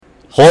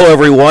Hello,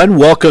 everyone.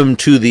 Welcome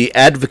to the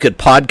Advocate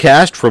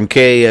Podcast from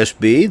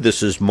KASB.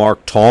 This is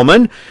Mark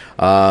Tallman.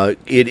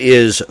 It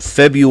is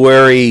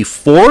February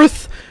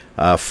 4th,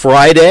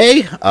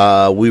 Friday.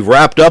 We've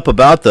wrapped up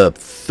about the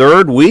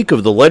third week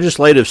of the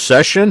legislative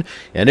session,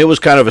 and it was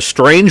kind of a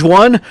strange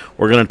one.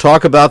 We're going to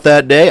talk about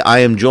that day. I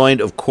am joined,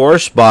 of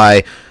course,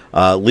 by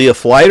Leah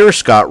Fleiter,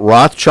 Scott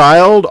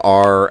Rothschild,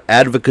 our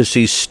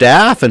advocacy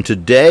staff, and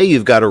today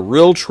you've got a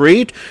real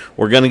treat.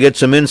 We're going to get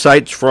some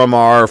insights from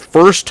our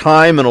first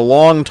time in a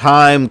long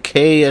time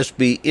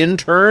KSB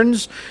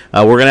interns.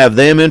 We're going to have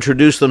them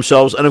introduce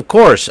themselves, and of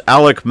course,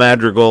 Alec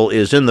Madrigal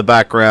is in the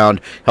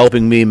background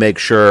helping me make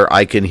sure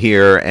I can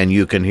hear and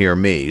you can hear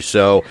me.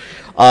 So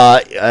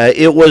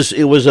it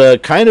was a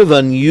kind of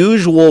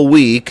unusual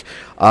week.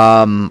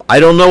 I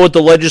don't know what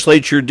the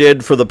legislature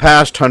did for the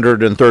past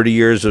 130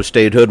 years of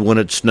statehood when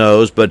it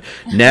snows, but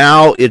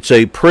now it's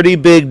a pretty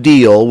big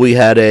deal. We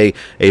had a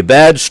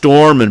bad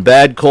storm and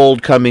bad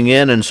cold coming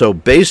in, and so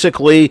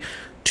basically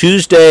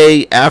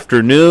Tuesday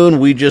afternoon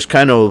we just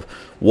kind of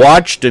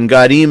watched and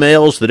got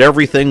emails that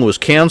everything was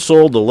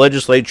canceled. The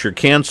legislature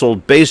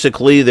canceled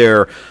basically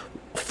their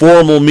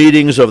formal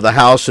meetings of the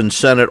House and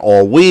Senate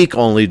all week,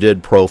 only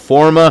did pro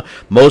forma.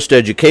 Most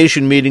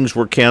education meetings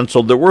were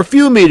canceled. There were a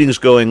few meetings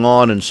going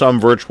on and some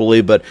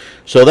virtually, but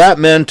so that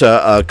meant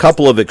a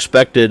couple of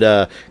expected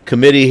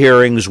committee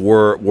hearings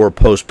were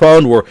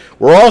postponed.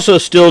 We're also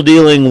still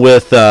dealing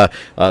with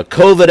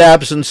COVID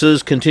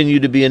absences, continue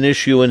to be an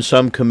issue in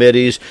some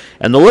committees,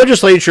 and the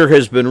legislature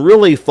has been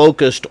really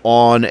focused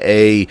on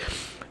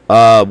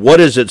what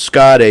is it,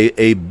 Scott? A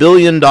 $1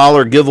 billion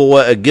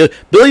giveaway, $1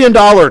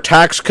 billion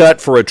tax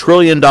cut for a $1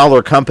 trillion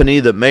company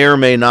that may or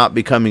may not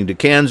be coming to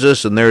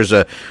Kansas. And there's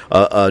no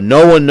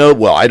one know.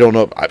 Well, I don't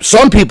know.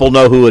 Some people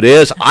know who it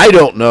is. I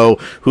don't know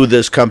who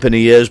this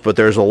company is, but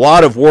there's a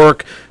lot of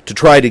work to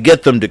try to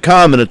get them to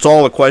come, and it's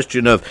all a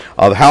question of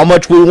how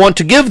much we want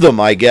to give them,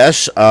 I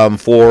guess,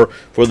 for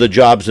the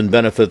jobs and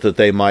benefit that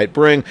they might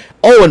bring.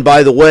 Oh, and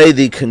by the way,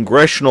 the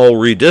congressional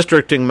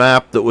redistricting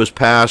map that was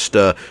passed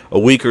a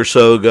week or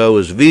so ago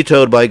was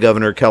vetoed by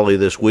Governor Kelly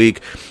this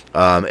week.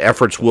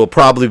 Efforts will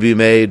probably be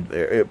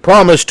made,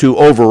 promise to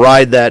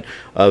override that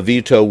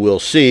veto. We'll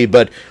see,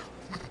 but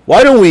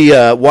why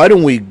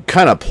don't we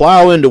kind of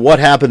plow into what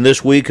happened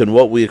this week and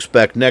what we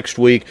expect next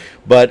week?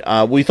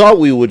 But we thought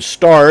we would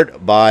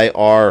start by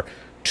our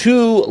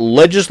two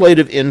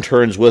legislative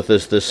interns with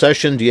us this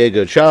session,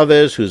 Diego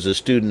Chavez, who's a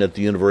student at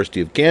the University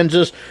of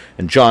Kansas,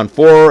 and John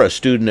Forer, a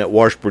student at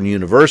Washburn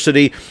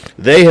University.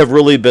 They have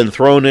really been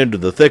thrown into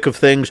the thick of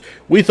things.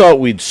 We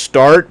thought we'd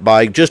start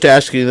by just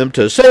asking them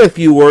to say a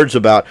few words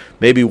about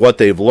maybe what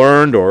they've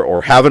learned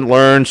or haven't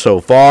learned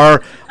so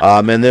far,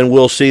 and then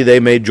we'll see.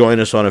 They may join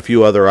us on a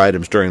few other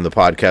items during the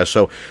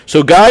podcast.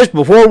 So guys,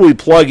 before we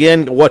plug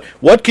in,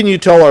 what can you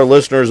tell our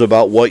listeners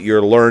about what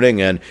you're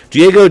learning? And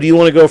Diego, do you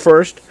want to go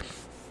first?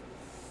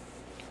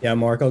 Yeah,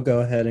 Mark, I'll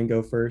go ahead and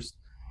go first.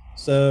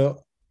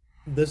 So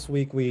this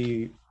week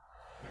we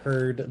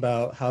heard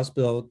about House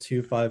Bill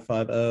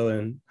 2550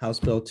 and House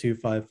Bill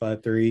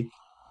 2553.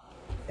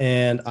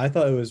 And I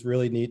thought it was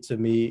really neat to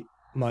meet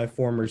my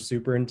former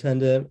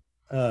superintendent,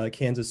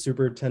 Kansas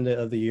Superintendent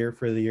of the Year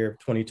for the year of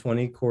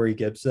 2020, Corey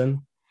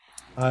Gibson.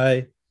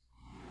 I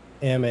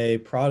am a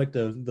product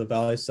of the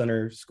Valley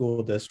Center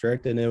School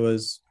District, and it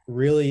was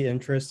really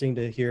interesting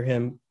to hear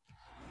him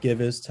give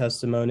his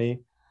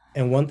testimony.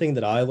 And one thing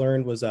that I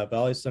learned was that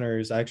Valley Center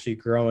is actually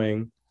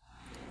growing.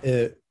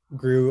 It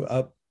grew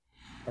up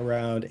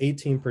around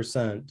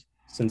 18%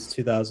 since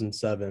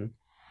 2007.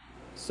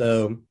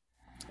 So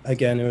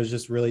again, it was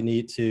just really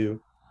neat to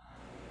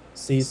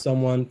see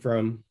someone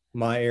from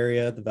my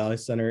area, the Valley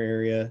Center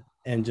area,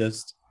 and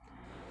just,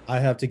 I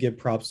have to give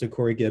props to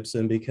Corey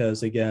Gibson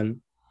because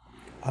again,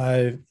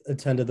 I've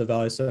attended the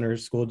Valley Center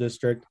School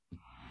District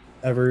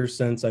ever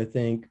since I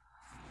think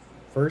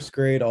first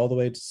grade all the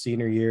way to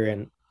senior year,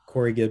 and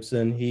Corey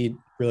Gibson, he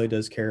really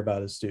does care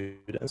about his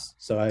students,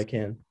 so I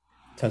can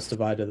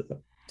testify to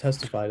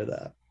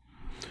that.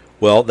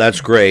 Well,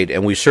 that's great,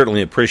 and we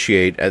certainly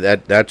appreciate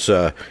that. That's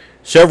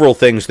several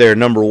things there.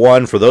 Number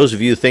one, for those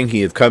of you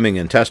thinking of coming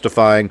and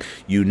testifying,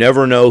 you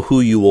never know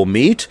who you will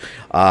meet,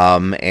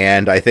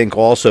 and I think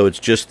also it's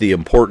just the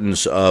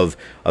importance of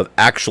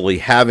actually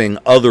having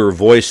other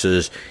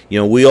voices. You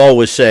know, we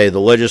always say the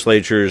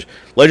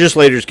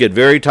legislators get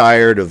very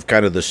tired of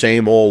kind of the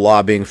same old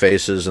lobbying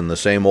faces and the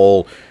same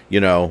old,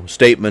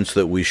 statements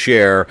that we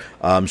share.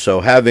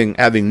 So having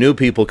new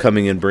people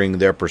coming in, bringing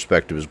their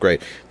perspective is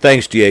great.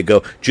 Thanks,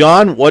 Diego.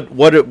 John,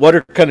 what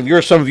are kind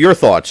of some of your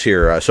thoughts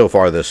here so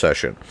far this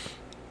session?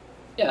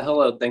 Yeah,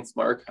 hello. Thanks,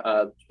 Mark.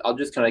 I'll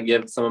just kind of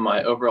give some of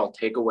my overall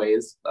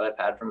takeaways that I've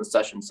had from the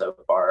session so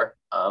far.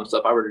 So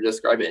if I were to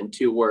describe it in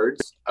 2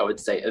 words, I would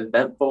say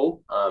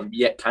eventful,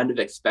 yet kind of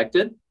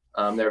expected.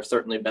 There have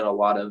certainly been a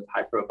lot of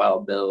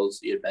high-profile bills.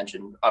 You had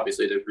mentioned,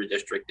 obviously, there's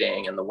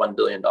redistricting and the $1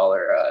 billion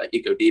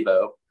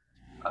EcoDevo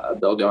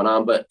bill going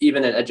on. But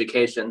even in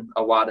education,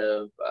 a lot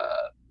of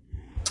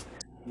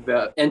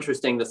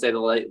interesting to say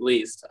the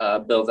least,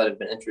 bills that have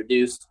been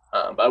introduced.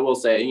 But I will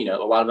say, a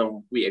lot of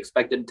them we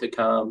expected to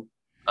come.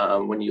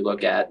 When you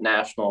look at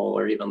national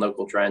or even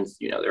local trends,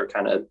 they're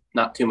kind of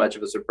not too much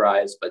of a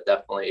surprise, but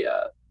definitely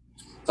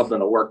something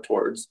to work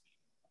towards.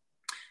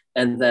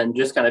 And then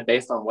just kind of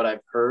based on what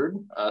I've heard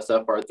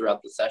so far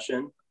throughout the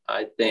session,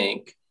 I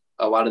think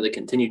a lot of the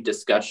continued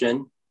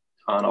discussion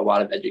on a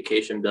lot of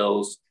education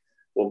bills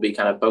will be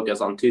kind of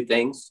focused on two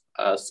things: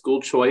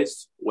 school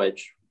choice,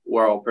 which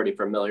we're all pretty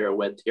familiar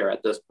with here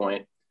at this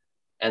point.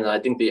 And I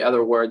think the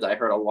other words I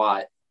heard a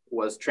lot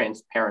was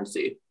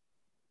transparency,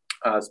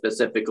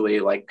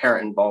 specifically like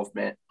parent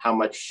involvement. How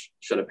much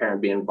should a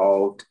parent be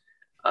involved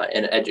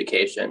in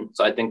education?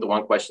 So I think the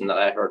one question that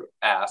I heard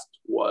asked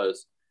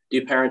was,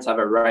 do parents have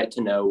a right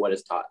to know what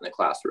is taught in the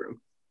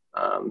classroom?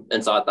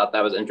 And so I thought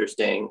that was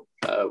interesting.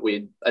 I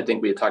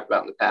think we had talked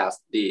about in the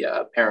past, the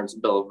Parents'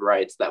 Bill of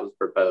Rights that was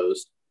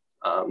proposed.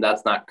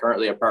 That's not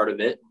currently a part of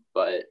it,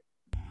 but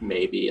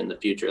maybe in the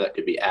future that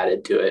could be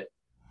added to it.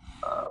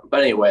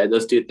 But anyway,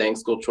 those two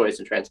things, school choice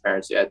and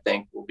transparency, I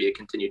think will be a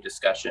continued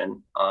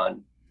discussion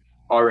on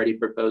already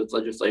proposed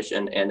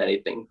legislation and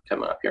anything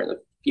coming up here in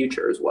the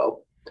future as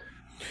well.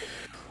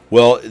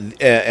 Well,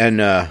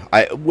 and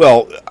I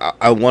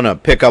want to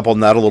pick up on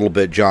that a little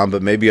bit, John,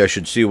 but maybe I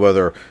should see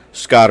whether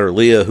Scott or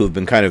Leah, who've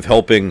been kind of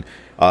helping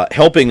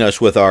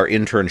us with our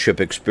internship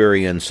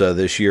experience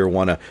this year,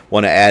 want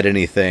to add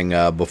anything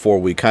before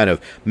we kind of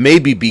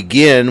maybe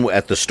begin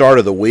at the start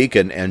of the week.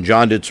 And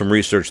John did some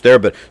research there,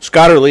 but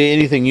Scott or Leah,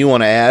 anything you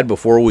want to add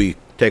before we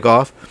take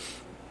off?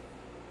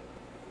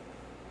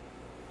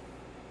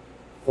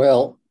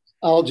 Well,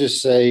 I'll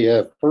just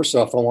say, first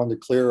off, I wanted to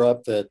clear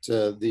up that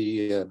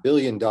the $1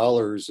 billion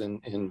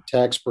in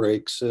tax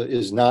breaks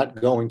is not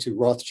going to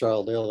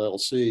Rothschild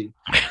LLC.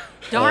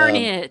 Darn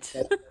it.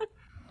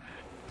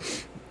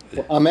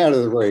 I'm out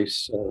of the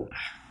race. So,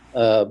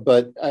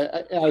 but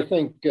I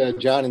think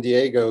John and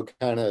Diego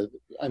kind of,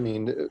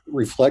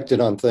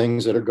 reflected on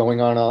things that are going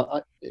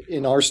on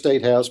in our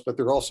state house, but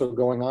they're also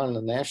going on in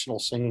the national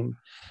scene.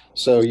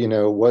 So,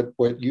 what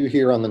you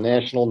hear on the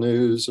national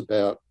news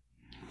about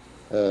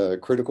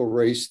critical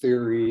race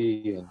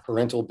theory and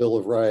parental bill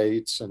of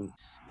rights and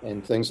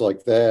things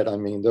like that.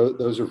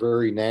 Those are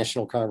very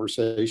national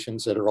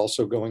conversations that are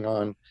also going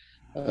on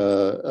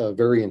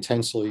very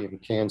intensely in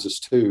Kansas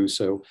too.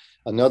 So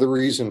another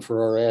reason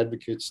for our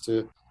advocates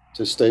to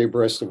stay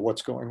abreast of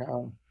what's going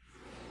on.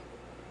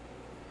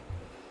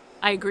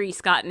 I agree,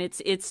 Scott, and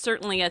it's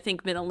certainly, I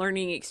think, been a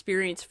learning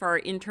experience for our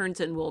interns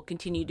and will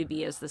continue to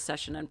be as the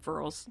session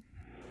unfurls.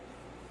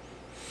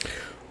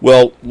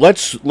 Well,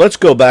 let's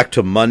go back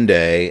to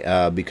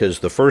Monday because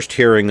the first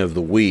hearing of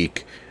the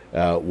week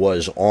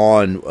was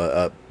on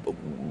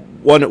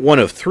one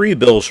of three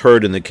bills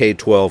heard in the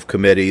K-12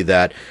 committee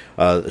that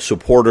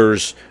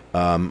supporters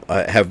are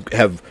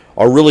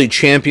really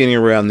championing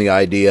around the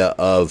idea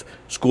of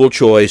school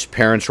choice,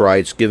 parents'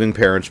 rights, giving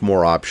parents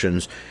more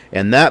options.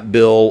 And that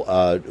bill,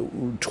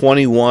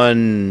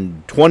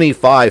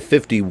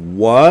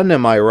 2551,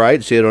 am I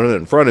right? See, I don't have it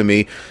in front of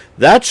me.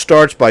 That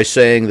starts by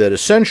saying that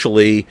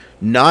essentially,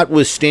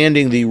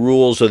 notwithstanding the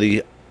rules of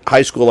the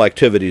High School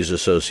Activities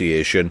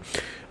Association,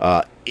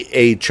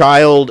 a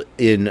child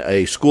in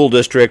a school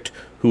district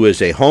who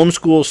is a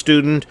homeschool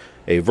student,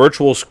 a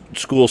virtual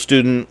school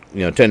student,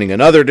 attending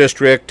another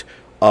district,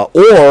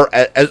 or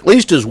at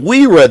least as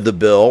we read the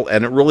bill,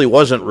 and it really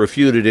wasn't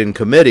refuted in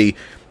committee,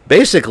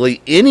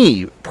 basically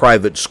any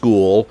private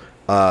school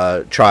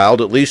child,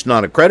 at least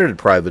non-accredited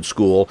private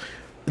school,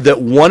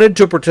 that wanted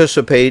to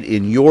participate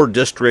in your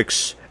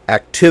district's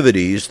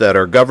activities that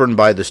are governed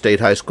by the State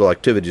High School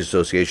Activities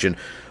Association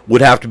would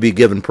have to be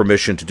given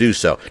permission to do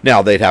so.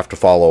 Now, they'd have to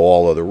follow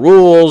all other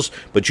rules,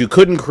 but you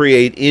couldn't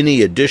create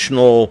any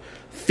additional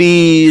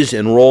fees,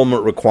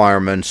 enrollment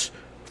requirements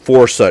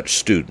for such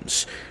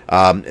students.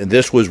 And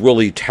this was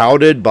really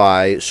touted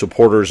by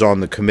supporters on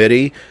the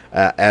committee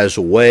as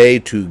a way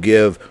to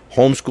give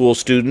homeschool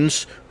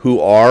students who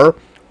are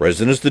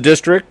residents of the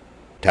district,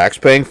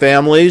 tax-paying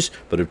families,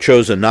 but have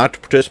chosen not to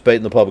participate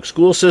in the public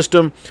school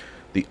system,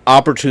 the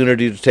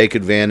opportunity to take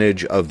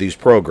advantage of these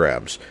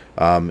programs.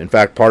 In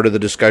fact, part of the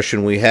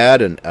discussion we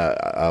had, and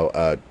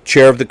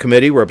chair of the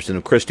committee,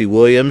 Representative Christy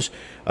Williams,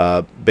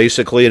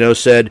 basically,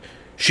 said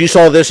she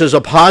saw this as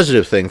a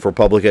positive thing for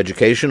public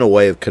education, a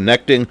way of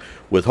connecting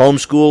with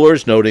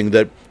homeschoolers, noting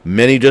that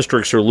many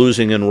districts are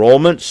losing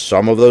enrollment.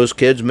 Some of those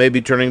kids may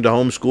be turning to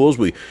homeschools.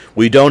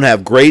 We don't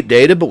have great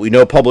data, but we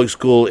know public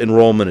school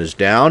enrollment is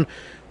down.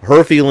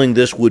 Her feeling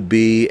this would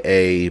be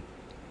a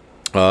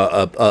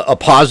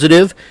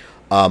positive.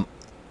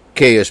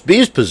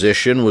 KSB's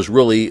position was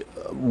really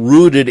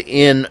rooted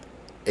in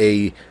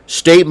a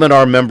statement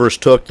our members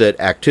took that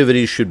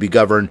activities should be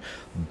governed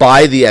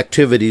by the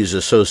Activities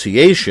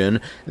Association.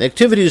 The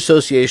Activities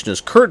Association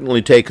has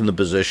currently taken the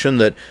position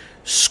that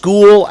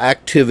school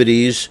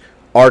activities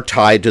are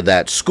tied to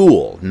that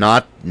school,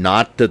 not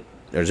that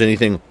there's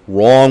anything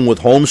wrong with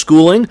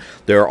homeschooling.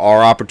 There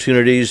are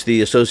opportunities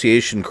the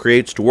association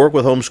creates to work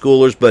with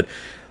homeschoolers, but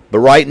But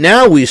right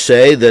now we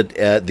say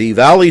that the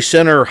Valley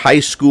Center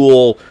High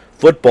School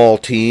football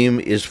team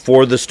is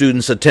for the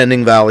students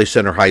attending Valley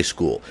Center High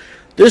School.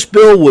 This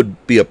bill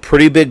would be a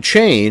pretty big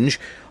change,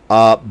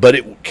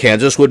 but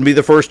Kansas wouldn't be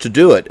the first to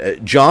do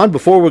it. John,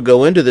 before we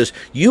go into this,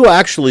 you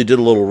actually did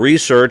a little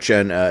research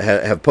and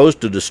have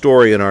posted a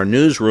story in our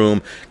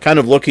newsroom kind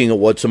of looking at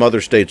what some other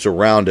states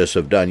around us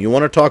have done. You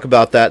want to talk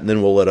about that, and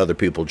then we'll let other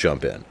people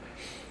jump in.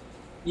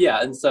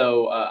 Yeah, and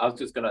so I was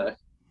just going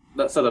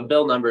to, so the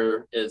bill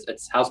number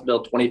it's House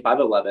Bill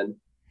 2511.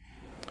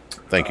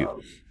 Thank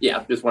you.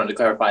 Yeah, just wanted to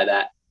clarify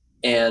that.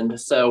 And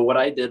so what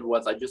I did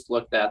was I just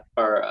looked at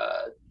our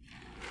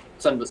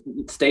some of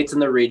the states in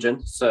the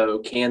region, so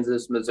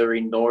Kansas,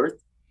 Missouri,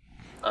 North,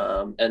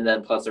 and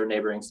then plus their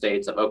neighboring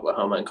states of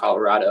Oklahoma and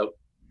Colorado.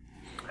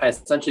 I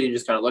essentially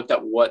just kind of looked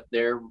at what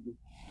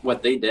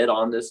they did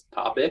on this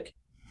topic,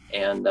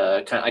 and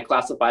I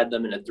classified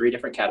them into 3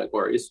 different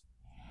categories.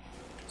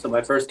 So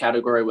my first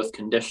category was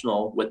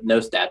conditional with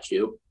no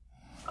statute.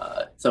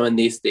 So in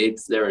these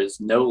states, there is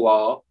no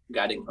law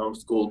guiding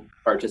homeschool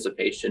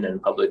participation in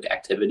public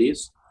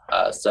activities.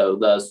 So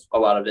thus, a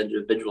lot of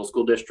individual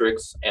school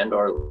districts and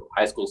or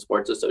high school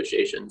sports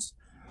associations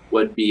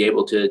would be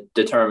able to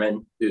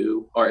determine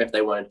who or if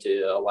they wanted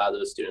to allow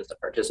those students to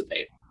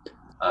participate.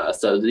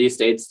 So these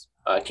states,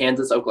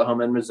 Kansas,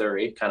 Oklahoma, and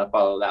Missouri kind of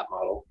follow that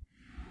model.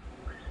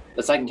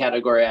 The second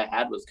category I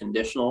had was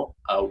conditional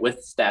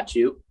with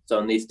statute. So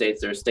in these states,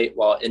 there's state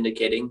law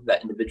indicating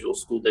that individual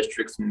school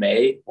districts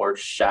may or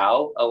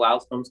shall allow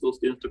homeschool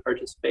students to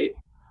participate.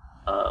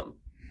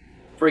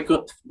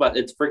 But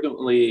it's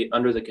frequently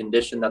under the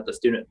condition that the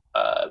student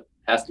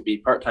has to be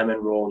part-time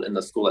enrolled in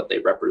the school that they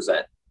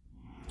represent.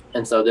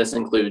 And so this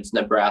includes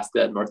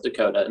Nebraska, North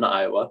Dakota, and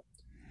Iowa.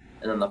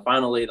 And then the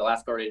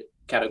last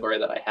category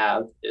that I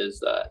have is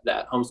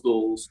that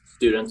homeschool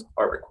students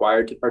are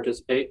required to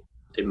participate.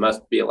 They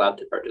must be allowed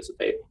to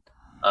participate.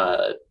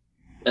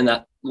 And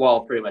that law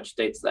pretty much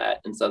states that.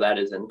 And so that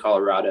is in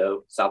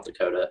Colorado, South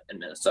Dakota, and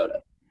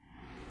Minnesota.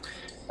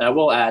 And I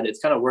will add, it's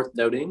kind of worth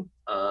noting,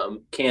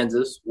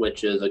 Kansas,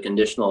 which is a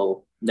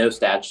conditional no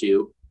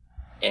statute,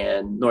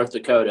 and North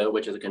Dakota,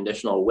 which is a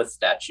conditional with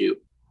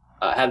statute,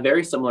 have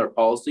very similar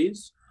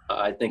policies.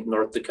 I think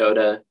North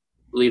Dakota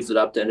leaves it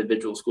up to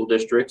individual school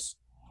districts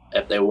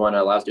if they want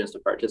to allow students to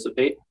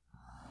participate.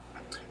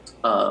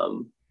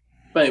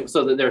 But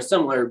so they're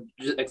similar,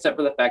 except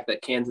for the fact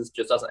that Kansas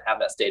just doesn't have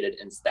that stated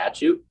in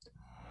statute.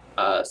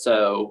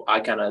 So I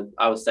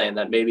was saying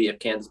that maybe if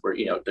Kansas were,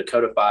 to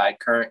codify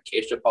current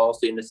CASHA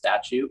policy into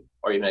statute,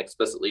 or even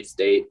explicitly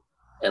state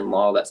in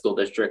law that school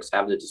districts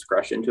have the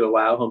discretion to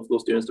allow homeschool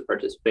students to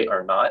participate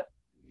or not,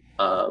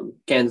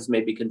 Kansas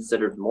may be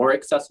considered more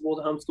accessible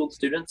to homeschooled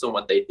students and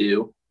what they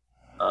do.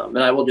 And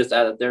I will just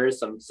add that there is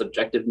some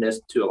subjectiveness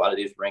to a lot of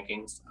these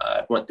rankings.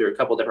 I went through a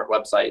couple different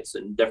websites,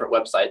 and different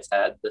websites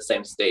had the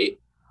same state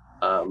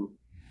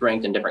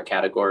ranked in different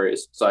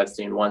categories. So I've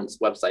seen one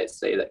website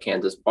say that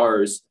Kansas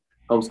bars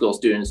homeschool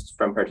students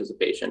from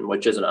participation,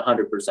 which isn't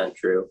 100%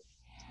 true.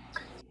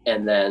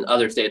 And then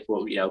other states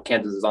will,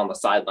 Kansas is on the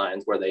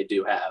sidelines where they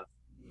do have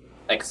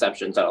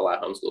exceptions that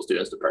allow homeschool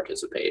students to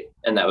participate.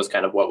 And that was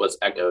kind of what was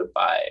echoed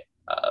by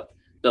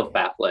Bill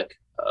Faflick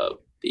of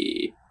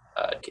the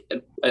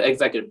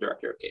executive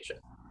director of CASHA.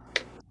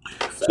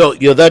 So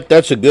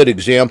that's a good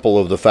example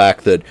of the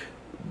fact that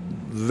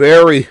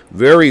very,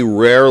 very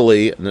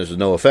rarely, and this is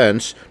no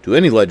offense to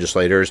any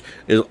legislators,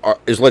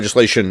 is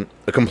legislation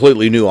a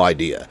completely new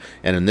idea.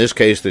 And in this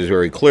case, there's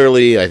very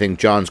clearly, I think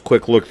John's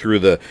quick look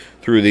through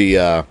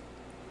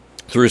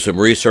some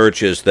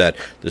research is that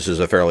this is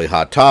a fairly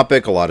hot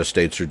topic. A lot of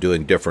states are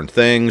doing different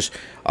things.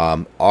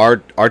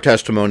 Our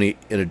testimony,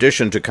 in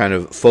addition to kind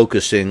of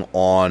focusing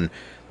on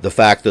the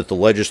fact that the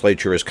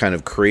legislature has kind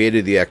of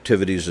created the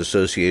Activities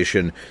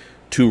Association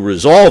to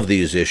resolve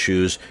these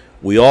issues,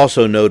 we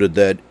also noted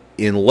that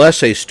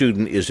unless a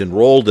student is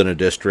enrolled in a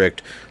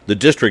district, the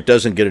district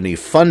doesn't get any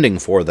funding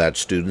for that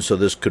student, so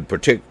this could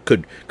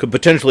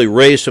potentially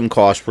raise some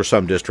costs for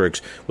some districts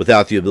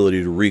without the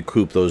ability to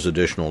recoup those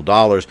additional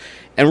dollars,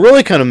 and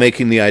really kind of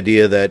making the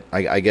idea that,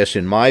 I guess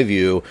in my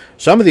view,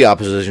 some of the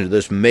opposition to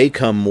this may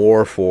come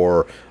more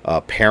for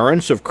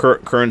parents of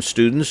current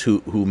students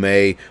who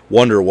may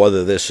wonder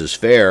whether this is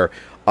fair.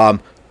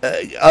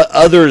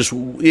 Others,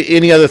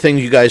 any other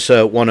things you guys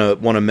want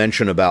to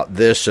mention about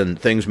this, and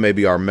things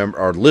maybe our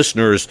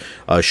listeners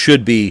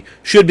should be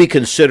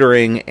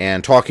considering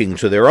and talking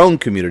to their own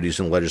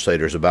communities and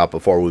legislators about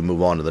before we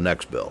move on to the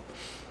next bill?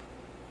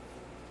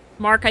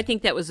 Mark, I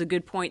think that was a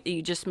good point that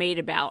you just made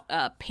about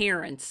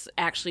parents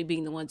actually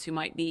being the ones who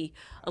might be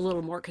a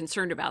little more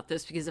concerned about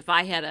this, because if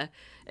I had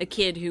a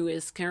kid who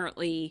is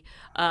currently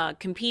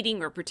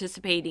competing or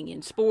participating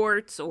in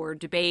sports or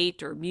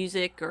debate or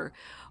music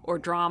or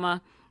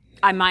drama,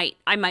 I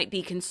might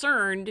be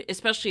concerned,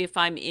 especially if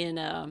I'm in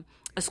a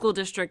school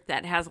district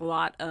that has a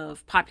lot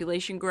of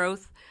population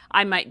growth.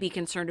 I might be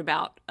concerned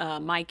about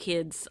my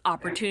kid's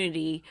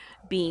opportunity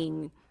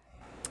being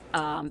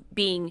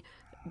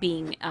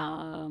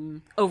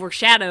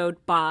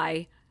overshadowed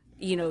by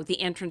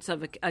the entrance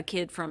of a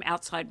kid from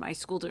outside my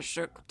school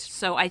district.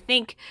 So I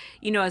think,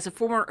 as a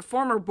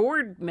former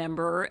board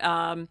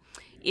member,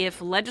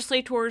 if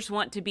legislators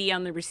want to be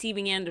on the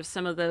receiving end of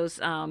some of those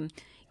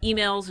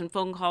emails and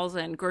phone calls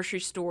and grocery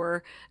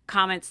store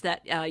comments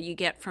that you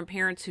get from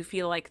parents who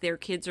feel like their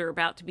kids are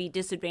about to be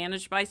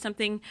disadvantaged by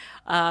something,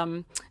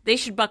 they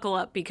should buckle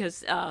up,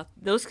 because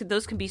those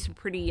can be some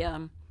pretty,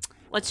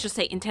 let's just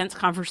say, intense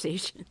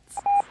conversations.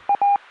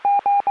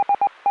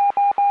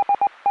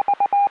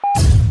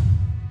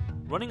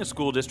 Running a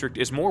school district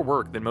is more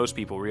work than most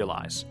people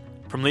realize.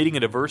 From leading a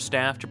diverse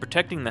staff to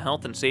protecting the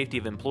health and safety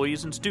of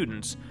employees and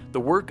students, the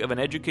work of an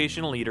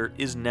educational leader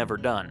is never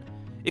done.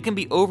 It can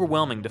be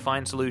overwhelming to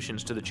find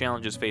solutions to the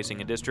challenges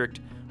facing a district,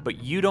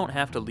 but you don't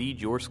have to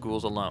lead your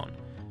schools alone.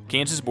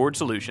 Kansas Board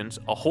Solutions,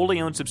 a wholly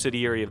owned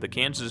subsidiary of the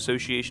Kansas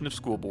Association of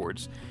School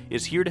Boards,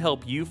 is here to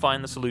help you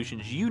find the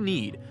solutions you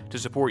need to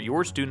support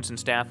your students and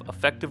staff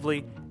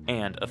effectively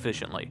and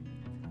efficiently.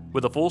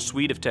 With a full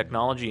suite of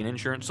technology and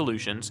insurance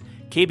solutions,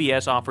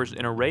 KBS offers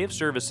an array of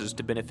services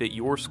to benefit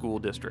your school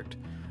district.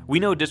 We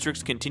know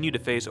districts continue to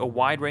face a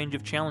wide range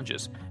of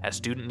challenges as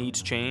student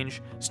needs change,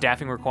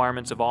 staffing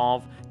requirements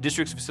evolve,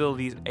 districts'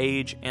 facilities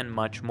age, and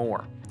much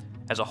more.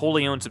 As a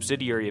wholly owned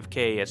subsidiary of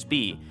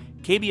KASB,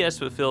 KBS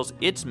fulfills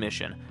its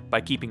mission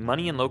by keeping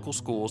money in local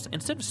schools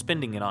instead of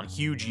spending it on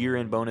huge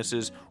year-end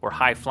bonuses or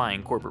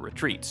high-flying corporate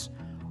retreats.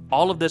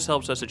 All of this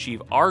helps us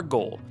achieve our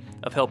goal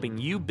of helping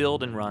you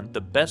build and run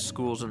the best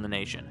schools in the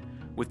nation.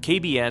 With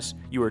KBS,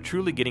 you are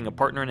truly getting a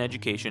partner in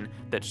education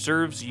that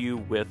serves you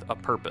with a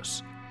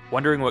purpose.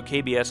 Wondering what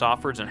KBS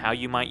offers and how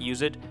you might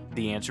use it?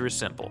 The answer is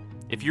simple.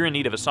 If you're in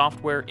need of a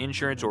software,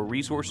 insurance, or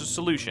resources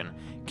solution,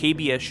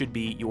 KBS should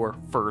be your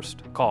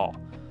first call.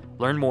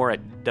 Learn more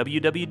at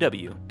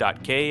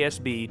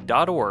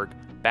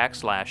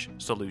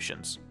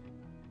www.kasb.org/solutions.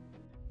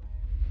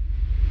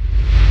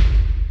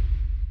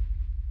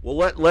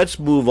 Well, let's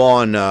move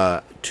on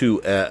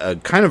to a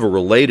kind of a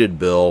related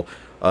bill.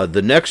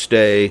 The next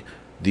day,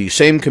 the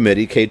same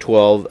committee,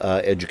 K-12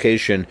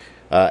 Education,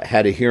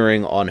 had a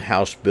hearing on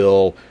House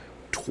Bill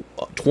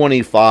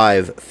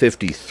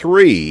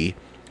 2553,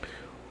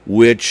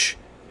 which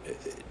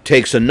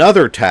takes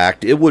another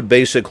tact. It would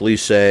basically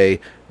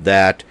say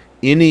that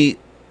any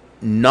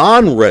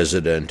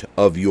non-resident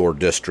of your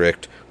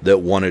district that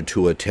wanted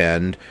to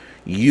attend,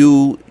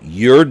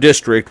 your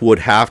district would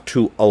have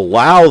to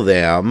allow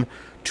them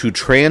to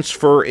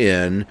transfer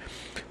in,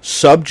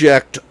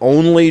 subject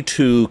only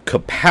to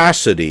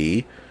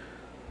capacity,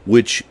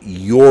 which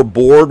your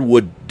board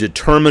would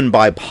determine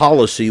by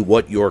policy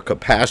what your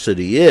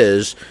capacity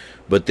is,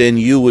 but then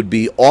you would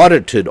be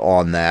audited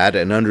on that,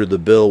 and under the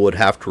bill would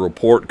have to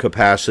report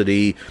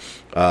capacity,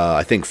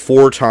 I think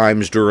 4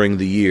 times during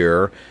the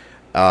year,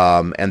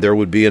 and there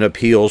would be an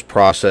appeals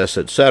process,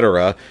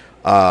 etc.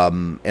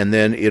 And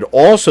then it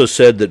also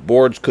said that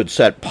boards could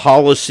set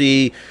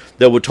policy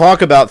that would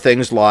talk about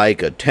things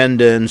like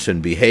attendance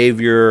and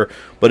behavior,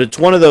 but it's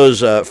one of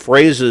those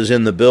phrases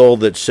in the bill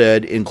that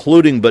said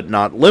including but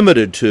not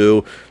limited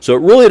to, so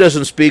it really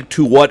doesn't speak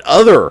to what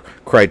other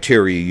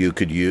criteria you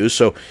could use.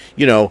 So,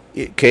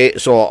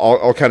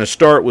 I'll kind of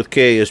start with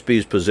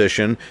KASB's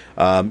position.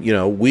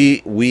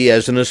 We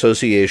as an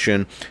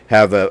association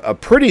have a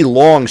pretty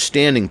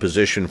long-standing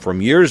position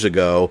from years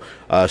ago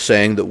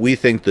saying that we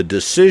think the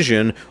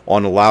decision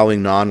on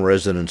allowing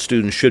non-resident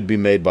students should be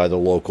made by the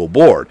local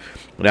board.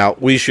 Now,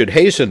 we should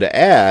hasten to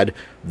add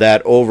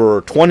that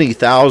over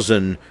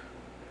 20,000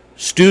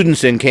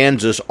 students in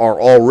Kansas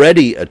are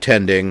already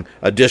attending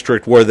a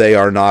district where they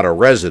are not a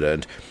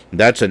resident.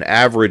 That's an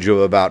average of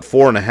about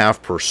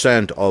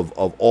 4.5% of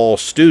all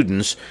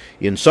students.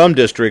 In some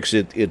districts,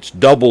 it's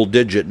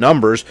double-digit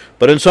numbers,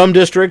 but in some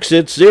districts,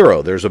 it's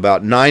 0. There's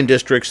about 9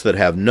 districts that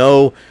have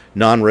no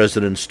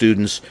non-resident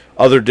students,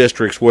 other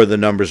districts where the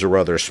numbers are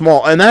rather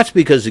small, and that's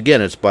because, again,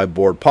 it's by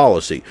board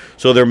policy.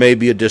 So there may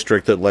be a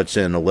district that lets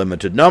in a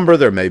limited number,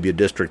 there may be a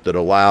district that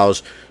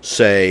allows,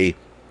 say,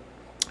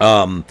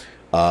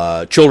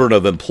 children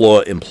of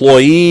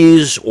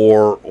employees,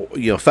 or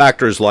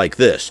factors like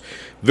this.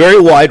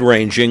 Very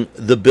wide-ranging.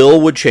 The bill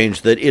would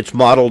change that. It's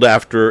modeled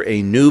after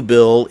a new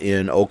bill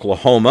in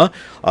Oklahoma.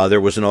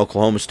 There was an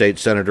Oklahoma state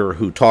senator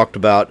who talked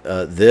about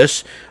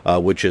this,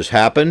 which has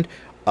happened.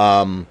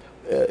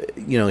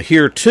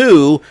 Here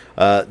too,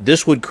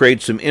 this would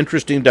create some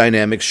interesting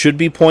dynamics. Should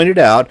be pointed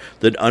out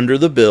that under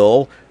the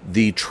bill,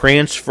 the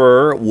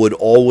transfer would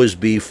always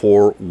be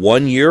for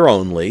 1 year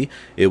only.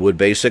 It would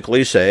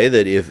basically say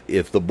that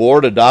if the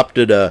board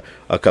adopted a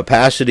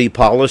capacity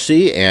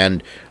policy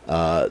and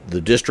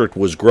the district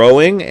was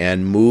growing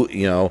and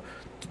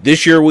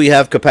this year we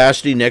have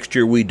capacity, next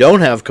year we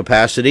don't have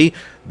capacity,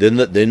 then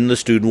the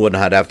student would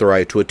not have the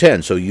right to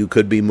attend. So you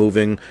could be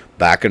moving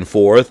back and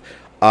forth.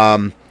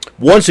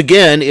 Once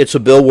again, it's a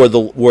bill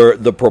where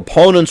the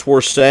proponents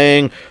were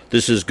saying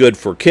this is good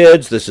for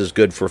kids, this is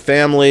good for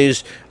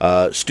families,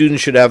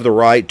 students should have the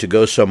right to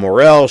go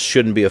somewhere else,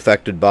 shouldn't be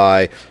affected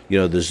by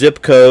the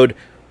zip code.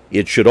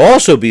 It should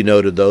also be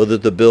noted, though,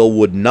 that the bill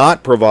would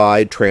not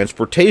provide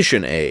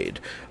transportation aid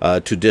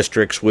to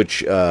districts which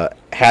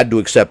had to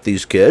accept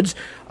these kids.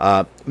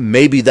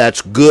 Maybe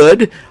that's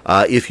good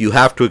if you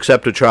have to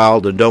accept a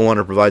child and don't want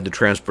to provide the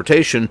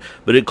transportation,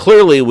 but it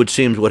clearly would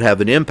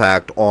have an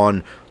impact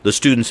on the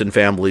students and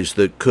families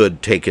that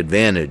could take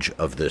advantage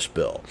of this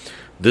bill.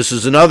 This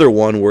is another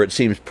one where it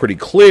seems pretty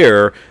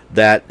clear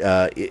that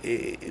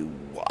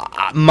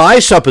my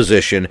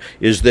supposition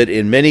is that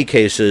in many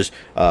cases,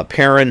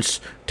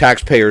 parents,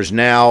 taxpayers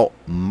now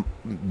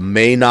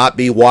may not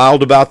be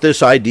wild about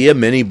this idea.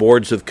 Many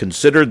boards have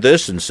considered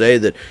this and say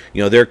that,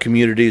 their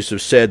communities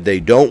have said they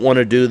don't want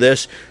to do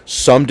this.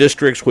 Some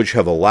districts which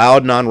have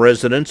allowed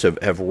non-residents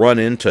have run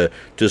into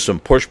some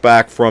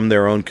pushback from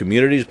their own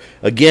communities.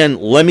 Again,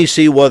 let me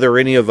see whether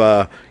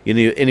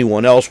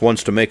anyone else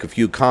wants to make a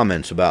few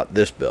comments about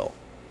this bill.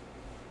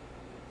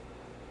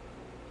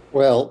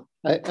 Well,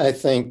 I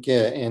think,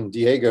 and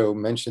Diego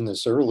mentioned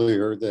this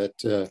earlier,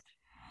 that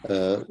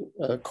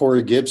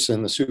Corey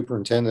Gibson, the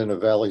superintendent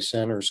of Valley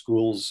Center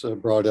Schools,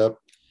 brought up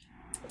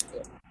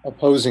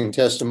opposing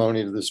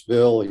testimony to this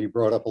bill. He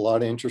brought up a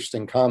lot of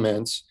interesting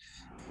comments.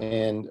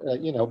 And,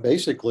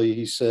 basically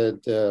he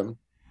said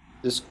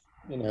this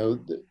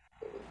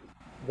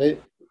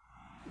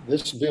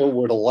bill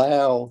would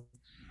allow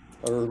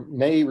or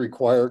may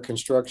require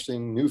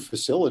constructing new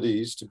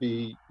facilities to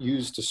be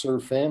used to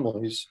serve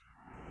families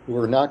who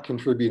are not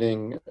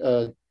contributing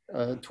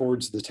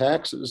towards the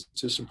taxes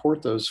to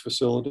support those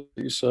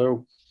facilities.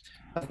 So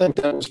I think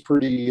that was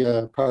pretty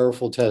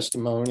powerful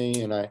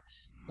testimony. And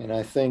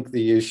I think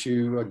the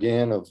issue,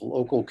 again, of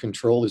local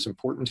control is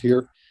important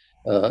here.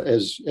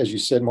 As you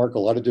said, Mark, a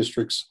lot of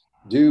districts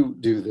do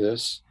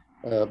this,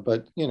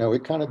 but,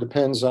 it kind of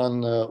depends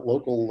on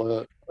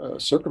local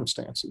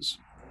circumstances.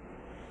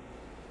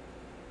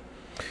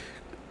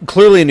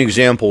 Clearly an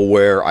example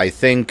where I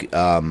think,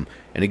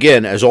 and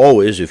again, as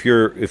always, if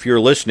you're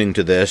listening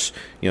to this,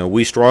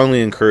 we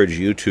strongly encourage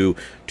you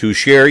to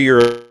share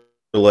your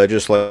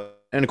legislation,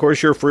 and of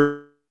course your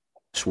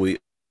free.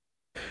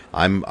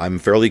 I'm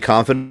fairly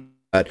confident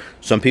that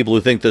some people who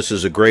think this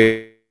is a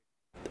great.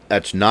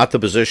 That's not the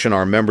position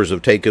our members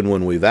have taken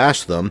when we've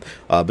asked them,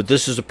 but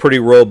this is a pretty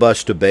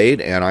robust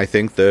debate, and I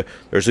think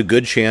there's a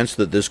good chance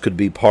that this could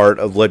be part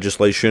of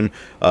legislation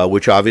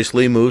which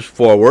obviously moves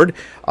forward.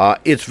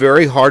 It's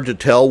very hard to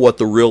tell what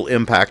the real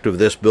impact of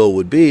this bill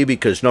would be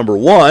because, number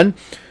one,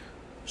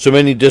 so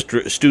many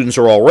district students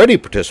are already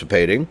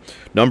participating.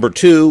 Number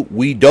two,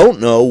 we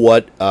don't know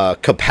what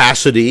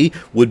capacity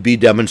would be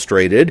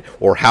demonstrated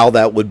or how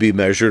that would be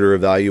measured or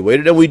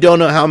evaluated, and we don't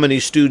know how many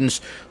students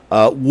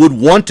would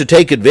want to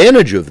take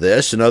advantage of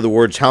this. In other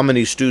words, how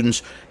many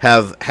students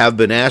have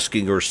been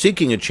asking or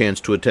seeking a chance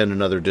to attend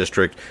another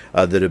district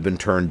that have been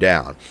turned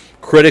down.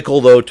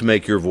 Critical, though, to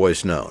make your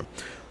voice known.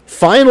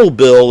 Final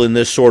bill in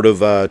this sort of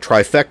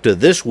trifecta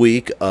this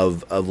week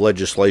of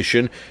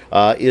legislation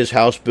is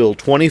House Bill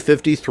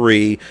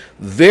 2053,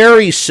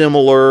 very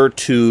similar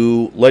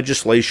to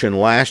legislation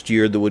last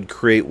year that would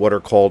create what are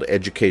called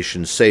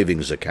education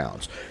savings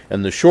accounts.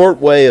 And the short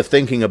way of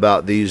thinking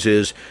about these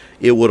is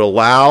it would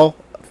allow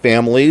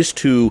families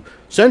to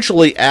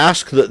essentially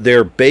ask that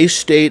their base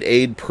state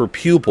aid per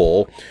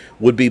pupil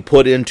would be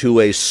put into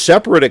a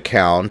separate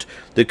account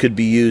that could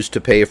be used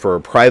to pay for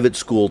a private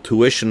school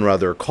tuition or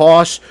other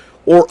costs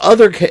or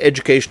other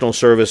educational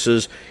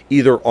services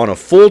either on a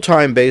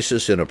full-time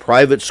basis in a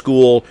private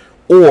school,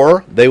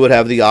 or they would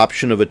have the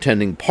option of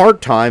attending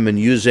part-time and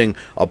using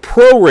a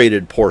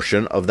prorated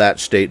portion of that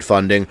state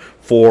funding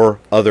for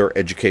other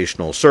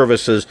educational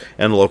services,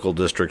 and local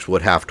districts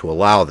would have to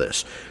allow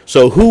this.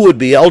 So who would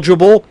be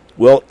eligible?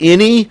 Well,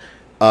 any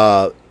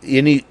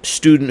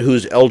student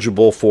who's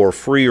eligible for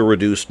free or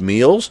reduced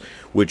meals,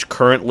 which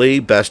currently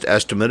best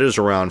estimate is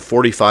around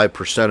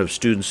 45% of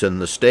students in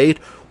the state,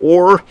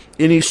 or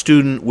any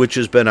student which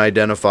has been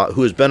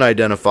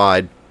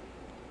identified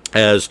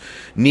as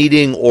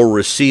needing or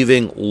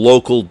receiving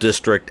local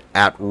district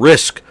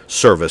at-risk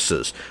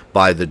services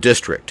by the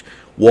district.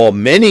 While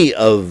many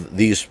of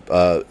these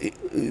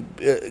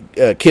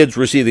kids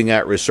receiving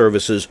at-risk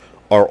services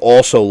are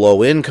also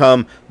low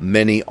income,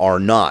 many are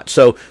not.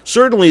 So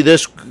certainly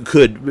this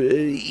could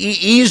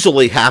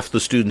easily half the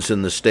students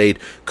in the state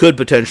could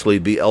potentially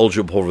be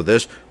eligible for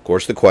this. Of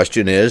course, the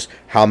question is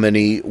how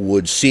many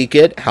would seek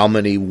it, how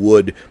many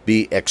would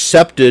be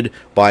accepted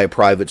by a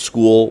private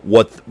school,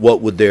 what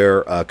would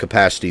their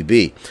capacity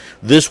be.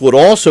 This would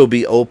also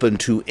be open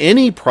to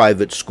any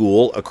private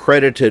school,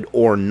 accredited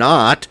or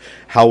not.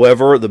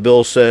 However, the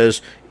bill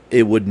says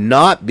it would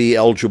not be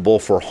eligible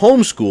for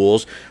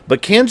homeschools,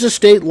 but Kansas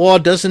state law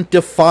doesn't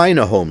define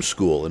a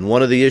homeschool. And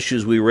one of the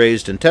issues we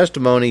raised in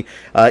testimony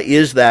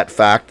is that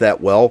fact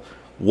that, well,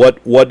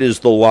 what is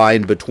the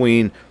line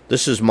between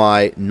this is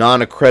my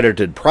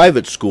non-accredited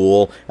private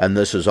school and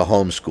this is a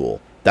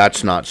homeschool?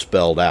 That's not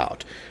spelled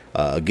out.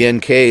 Again,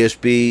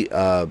 KASB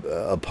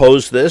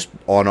opposed this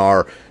on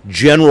our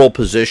general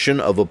position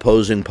of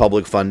opposing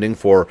public funding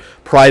for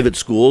private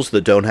schools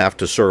that don't have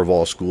to serve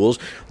all schools.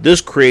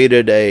 This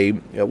created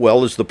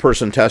as the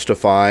person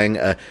testifying,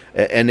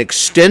 an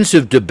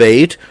extensive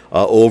debate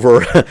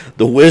over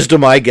the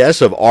wisdom, I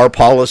guess, of our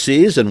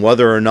policies and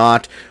whether or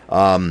not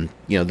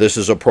this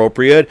is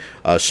appropriate.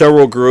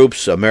 Several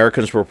groups,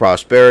 Americans for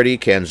Prosperity,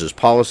 Kansas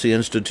Policy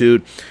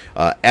Institute,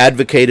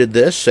 advocated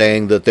this,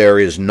 saying that there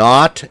is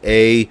not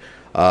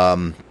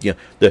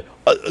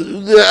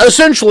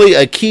essentially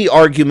a key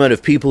argument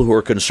of people who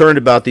are concerned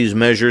about these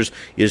measures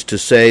is to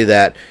say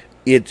that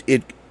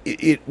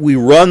we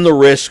run the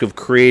risk of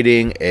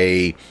creating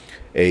a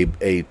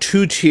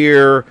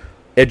two-tier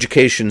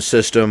education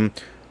system.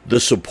 The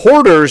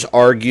supporters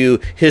argue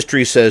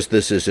history says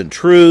this isn't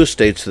true.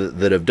 States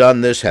that have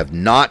done this have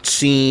not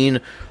seen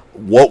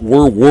what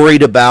we're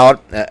worried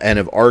about and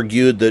have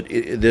argued that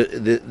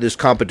this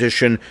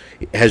competition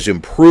has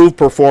improved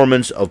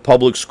performance of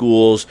public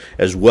schools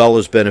as well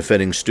as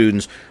benefiting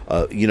students.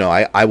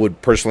 I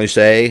would personally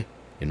say,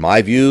 in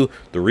my view,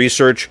 the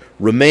research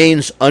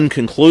remains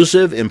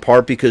unconclusive, in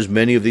part because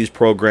many of these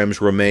programs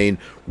remain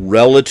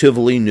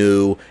relatively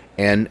new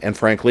and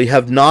frankly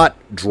have not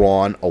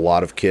drawn a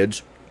lot of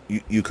kids.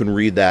 You can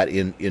read that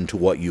into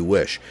what you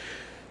wish.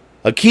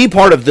 A key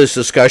part of this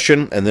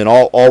discussion, and then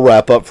I'll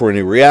wrap up for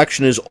any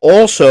reaction, is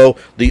also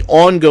the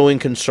ongoing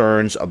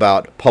concerns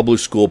about public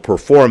school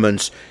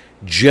performance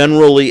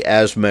generally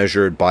as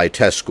measured by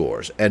test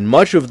scores. And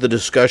much of the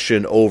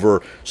discussion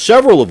over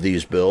several of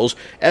these bills,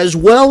 as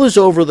well as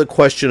over the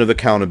question of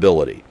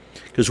accountability.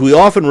 Because we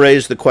often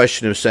raise the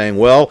question of saying,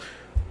 well,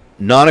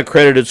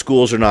 non-accredited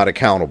schools are not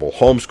accountable,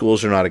 home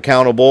schools are not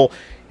accountable.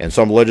 And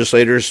some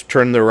legislators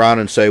turn around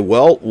and say,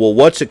 well,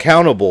 what's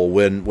accountable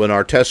when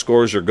our test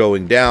scores are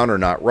going down or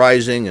not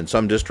rising? And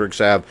some districts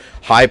have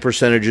high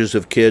percentages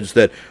of kids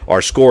that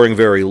are scoring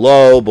very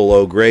low,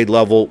 below grade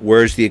level.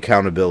 Where's the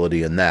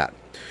accountability in that?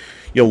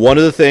 One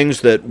of the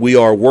things that we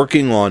are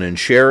working on and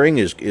sharing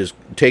is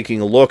taking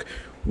a look.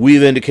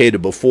 We've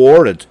indicated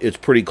before, and it's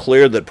pretty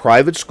clear that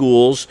private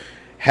schools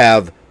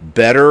have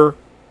better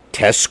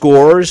test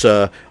scores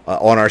on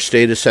our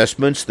state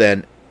assessments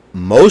than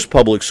most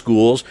public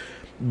schools,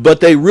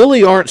 but they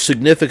really aren't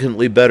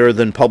significantly better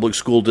than public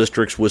school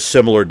districts with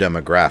similar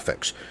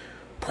demographics.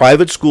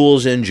 Private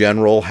schools in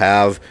general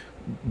have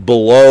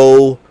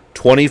below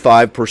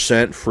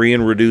 25% free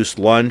and reduced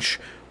lunch,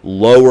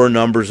 lower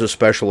numbers of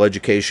special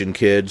education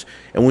kids,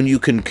 and when you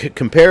can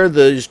compare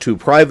these to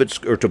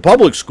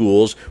public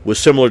schools with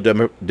similar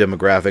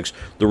demographics,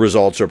 the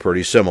results are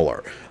pretty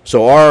similar.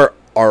 So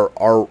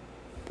our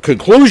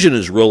conclusion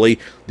is really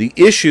the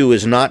issue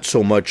is not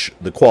so much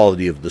the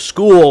quality of the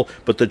school,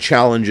 but the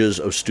challenges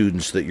of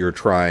students that you're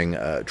trying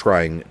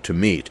to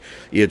meet.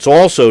 It's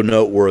also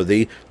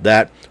noteworthy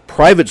that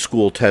private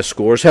school test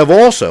scores have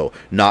also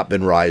not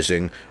been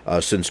rising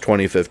since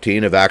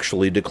 2015, have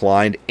actually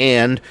declined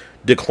during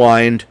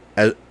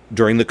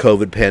the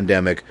COVID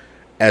pandemic,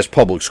 as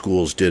public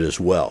schools did as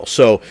well.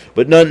 So,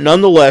 but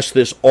nonetheless,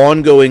 this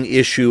ongoing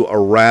issue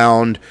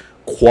around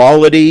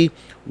quality.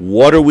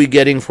 What are we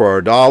getting for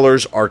our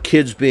dollars? Are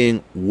kids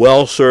being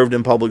well served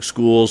in public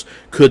schools?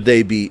 Could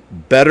they be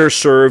better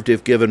served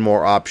if given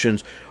more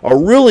options? Are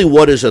really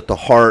what is at the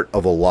heart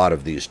of a lot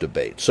of these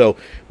debates. So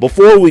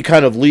before we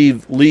kind of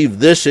leave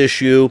this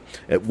issue,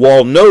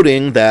 while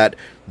noting that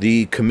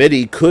the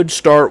committee could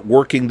start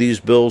working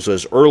these bills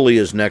as early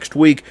as next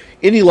week,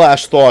 any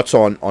last thoughts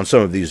on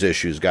some of these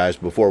issues, guys,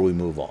 before we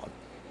move on?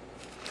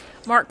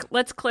 Mark,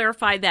 let's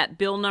clarify that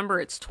bill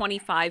number. It's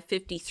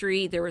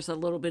 2553. There was a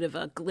little bit of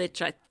a glitch,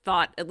 I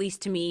thought, at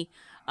least to me,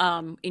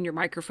 in your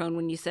microphone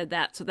when you said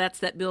that. So that's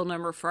that bill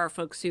number for our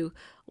folks who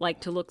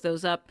like to look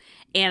those up.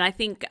 And I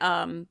think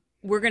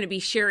we're going to be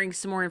sharing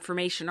some more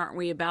information, aren't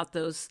we, about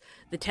the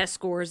test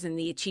scores and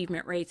the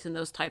achievement rates and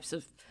those types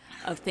of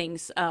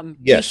things.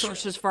 Yes.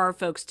 Resources for our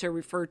folks to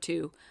refer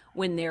to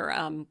when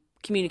they're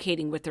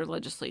communicating with their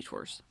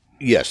legislators.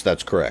 Yes,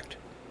 that's correct.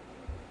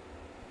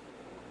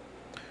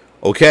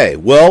 Okay,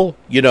 well,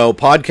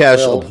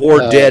 podcasts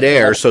abhor dead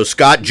air, so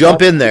Scott,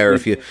 jump in there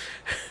if you...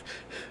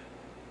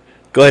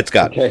 Go ahead,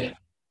 Scott. Okay.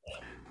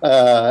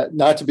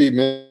 Not to be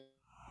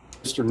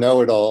Mr.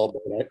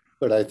 Know-it-all,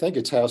 but I think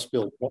it's House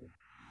Bill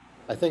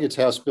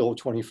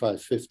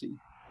 2550.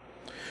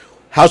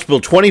 House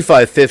Bill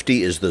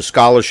 2550 is the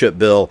scholarship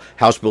bill.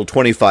 House Bill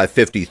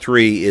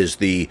 2553 is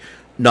the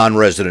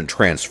non-resident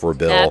transfer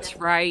bill. That's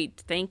right.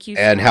 Thank you.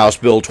 And House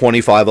Bill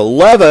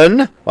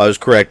 2511, I was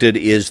corrected,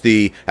 is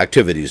the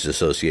Activities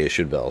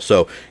Association bill.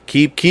 So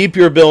keep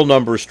your bill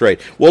number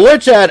straight. Well,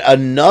 let's add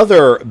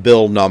another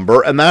bill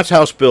number, and that's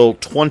House Bill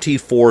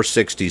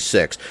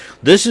 2466.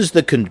 This is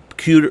the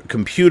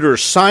computer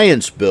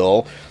science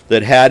bill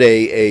that had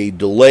a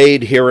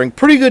delayed hearing,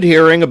 pretty good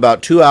hearing,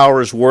 about 2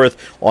 hours worth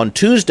on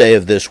Tuesday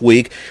of this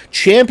week.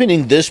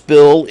 Championing this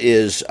bill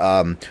is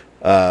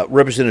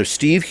Representative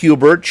Steve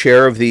Hubert,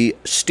 chair of the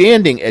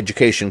Standing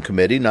Education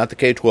Committee, not the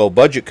K-12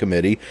 Budget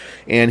Committee,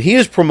 and he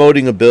is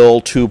promoting a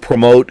bill to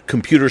promote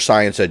computer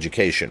science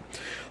education.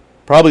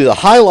 probably the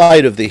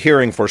highlight of the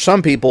hearing for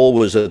some people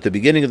was at the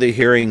beginning of the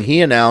hearing,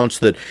 he announced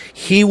that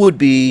he would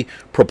be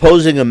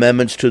proposing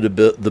amendments to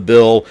the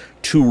bill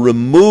to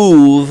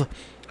remove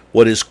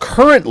what is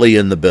currently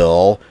in the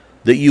bill,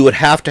 that you would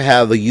have to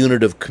have a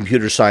unit of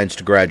computer science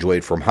to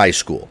graduate from high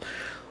school.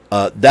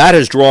 That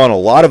has drawn a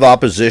lot of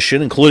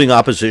opposition, including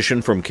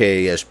opposition from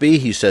KASB.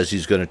 He says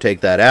he's going to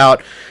take that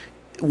out.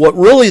 What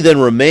really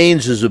then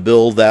remains is a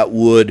bill that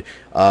would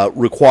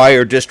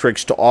require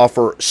districts to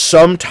offer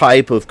some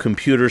type of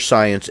computer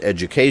science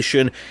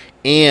education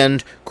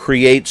and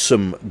create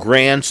some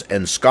grants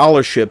and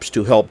scholarships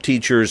to help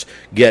teachers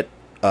get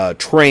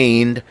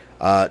trained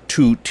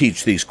to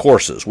teach these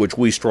courses, which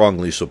we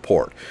strongly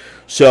support.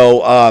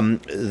 So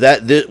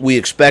we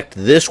expect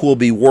this will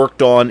be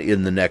worked on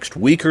in the next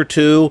week or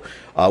two.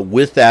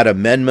 With that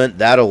amendment,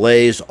 that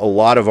allays a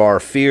lot of our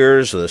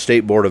fears. The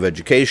State Board of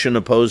Education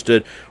opposed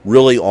it,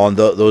 really on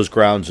those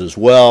grounds as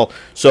well.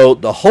 So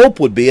the hope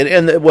would be,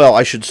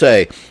 I should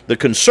say, the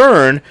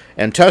concern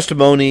and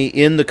testimony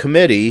in the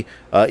committee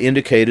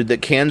indicated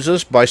that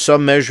Kansas, by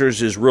some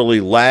measures, is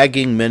really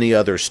lagging many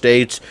other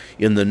states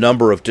in the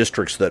number of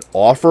districts that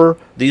offer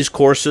these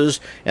courses.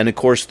 And of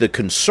course, the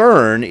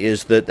concern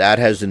is that that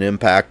has an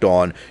impact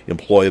on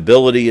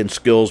employability and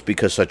skills,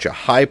 because such a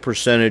high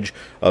percentage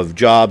of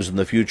jobs in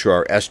the future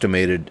are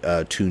estimated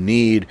to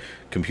need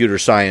computer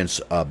science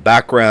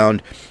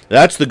background.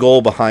 That's the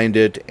goal behind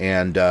it.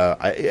 And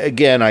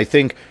I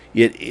think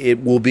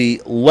it will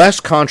be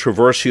less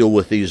controversial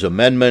with these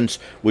amendments,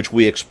 which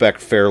we expect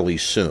fairly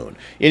soon.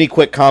 Any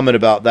quick comment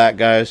about that,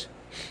 guys?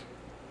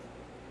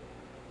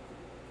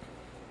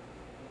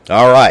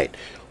 All right.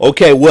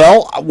 Okay,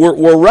 well,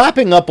 we're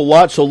wrapping up a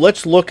lot, so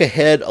let's look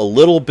ahead a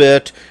little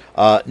bit.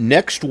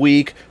 Next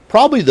week,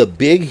 probably the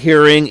big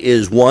hearing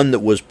is one that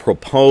was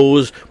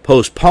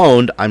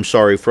postponed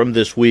from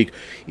this week.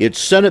 It's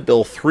Senate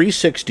Bill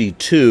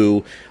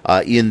 362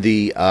 in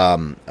the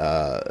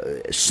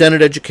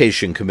Senate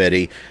Education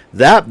Committee.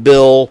 That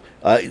bill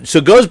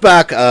goes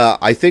back,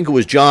 I think it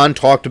was John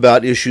talked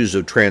about issues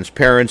of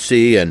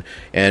transparency, and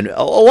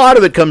a lot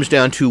of it comes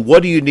down to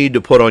what do you need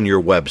to put on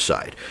your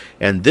website.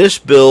 And this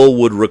bill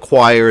would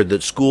require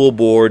that school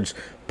boards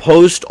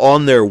post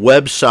on their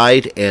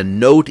website and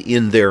note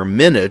in their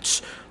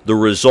minutes the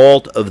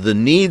result of the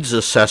needs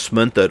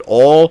assessment that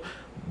all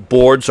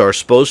boards are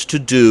supposed to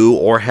do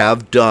or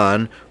have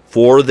done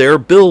for their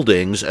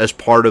buildings as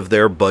part of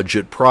their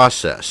budget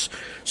process.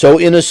 So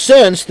in a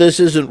sense, this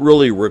isn't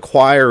really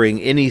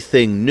requiring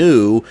anything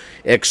new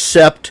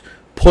except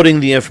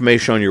putting the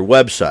information on your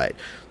website.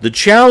 The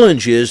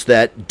challenge is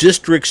that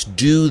districts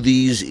do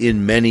these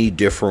in many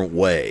different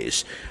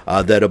ways,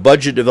 that a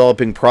budget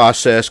developing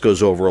process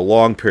goes over a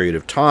long period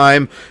of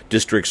time.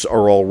 Districts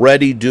are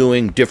already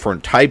doing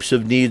different types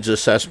of needs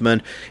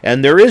assessment,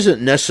 and there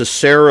isn't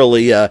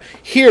necessarily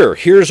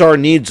here's our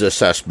needs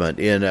assessment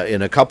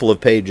in a couple of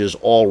pages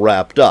all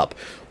wrapped up,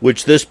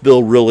 which this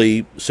bill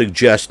really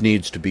suggests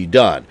needs to be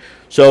done.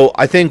 So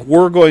I think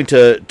we're going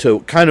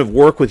to kind of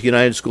work with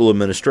United School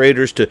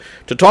Administrators to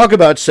talk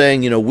about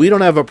saying, we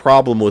don't have a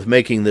problem with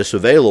making this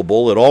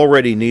available. It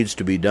already needs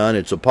to be done.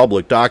 It's a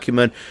public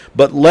document.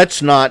 But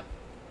let's not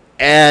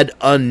add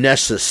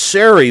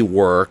unnecessary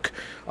work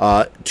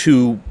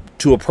to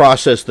a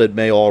process that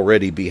may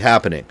already be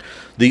happening.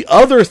 The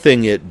other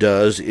thing it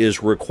does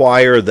is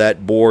require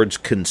that boards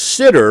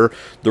consider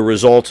the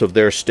results of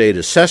their state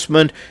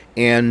assessment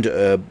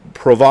and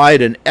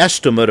provide an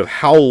estimate of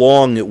how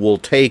long it will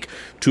take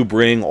to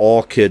bring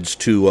all kids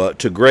to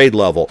grade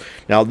level.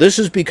 Now, this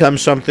has become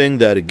something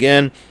that,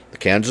 again, the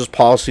Kansas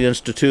Policy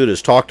Institute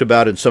has talked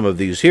about in some of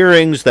these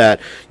hearings, that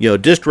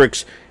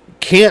districts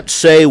can't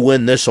say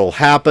when this will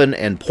happen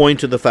and point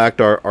to the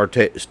fact our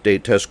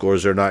state test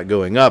scores are not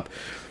going up.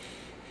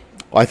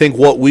 I think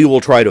what we will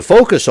try to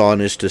focus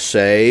on is to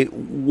say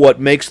what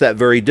makes that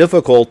very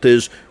difficult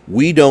is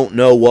we don't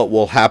know what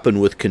will happen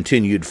with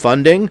continued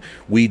funding.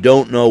 We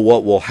don't know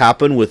what will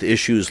happen with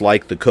issues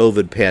like the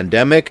COVID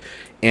pandemic.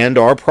 And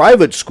our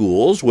private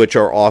schools, which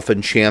are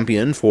often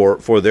championed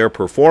for their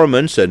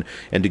performance and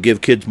to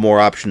give kids more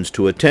options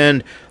to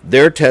attend,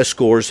 their test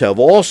scores have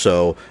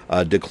also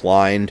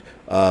declined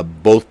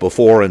both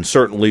before and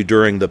certainly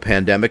during the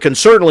pandemic, and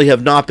certainly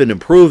have not been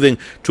improving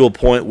to a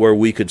point where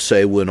we could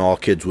say when all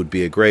kids would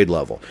be at grade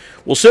level.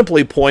 We'll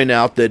simply point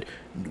out that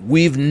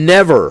we've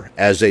never,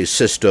 as a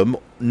system,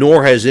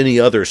 nor has any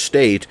other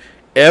state,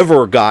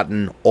 ever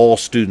gotten all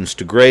students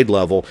to grade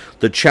level.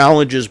 The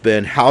challenge has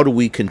been how do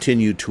we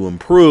continue to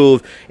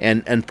improve,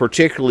 and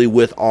particularly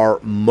with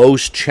our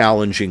most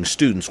challenging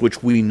students,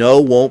 which we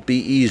know won't be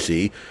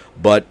easy,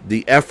 but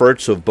the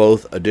efforts of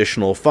both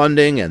additional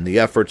funding and the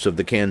efforts of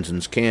the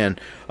Kansans Can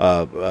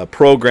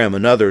program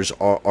and others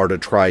are to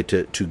try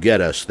to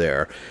get us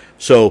there.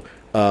 So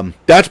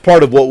that's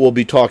part of what we'll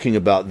be talking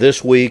about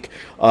this week.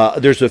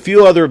 There's a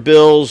few other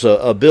bills,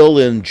 a bill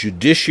in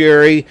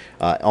judiciary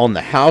on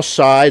the House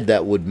side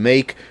that would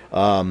make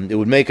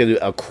it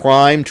a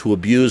crime to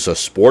abuse a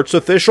sports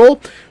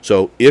official.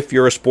 So if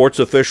you're a sports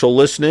official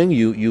listening,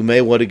 you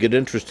may want to get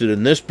interested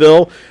in this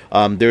bill.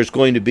 There's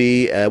going to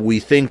be, we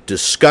think,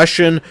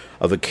 discussion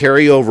of a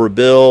carryover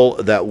bill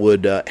that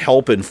would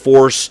help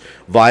enforce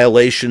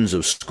violations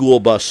of school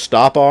bus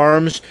stop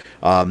arms.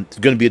 There's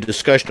going to be a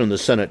discussion on the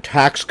Senate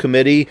Tax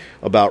Committee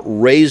about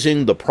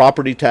raising the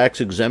property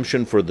tax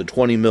exemption for the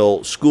 20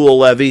 mil school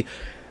levy.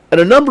 And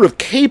a number of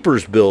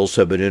KPERS bills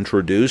have been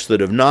introduced that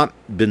have not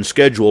been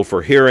scheduled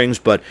for hearings,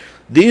 but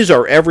these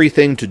are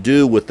everything to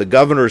do with the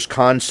governor's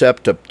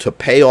concept to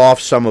pay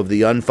off some of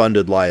the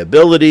unfunded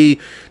liability,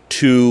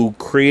 to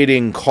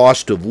creating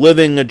cost of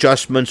living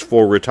adjustments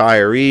for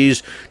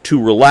retirees,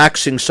 to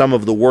relaxing some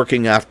of the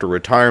working after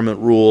retirement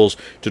rules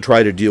to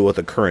try to deal with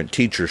the current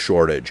teacher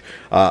shortage.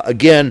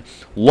 Again,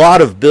 a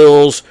lot of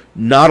bills,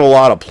 not a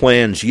lot of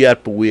plans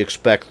yet, but we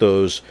expect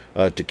those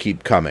to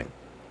keep coming.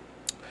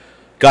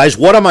 Guys,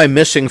 what am I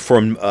missing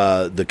from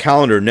the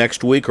calendar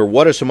next week, or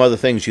what are some other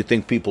things you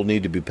think people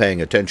need to be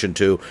paying attention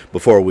to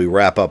before we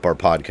wrap up our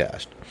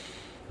podcast?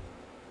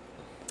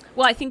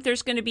 Well, I think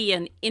there's going to be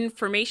an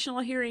informational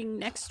hearing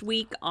next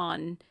week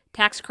on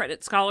tax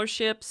credit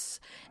scholarships.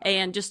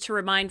 And just to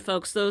remind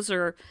folks, those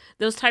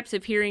types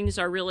of hearings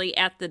are really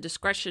at the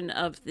discretion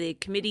of the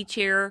committee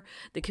chair.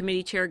 The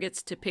committee chair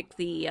gets to pick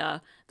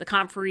the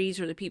conferees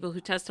or the people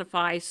who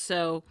testify.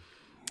 So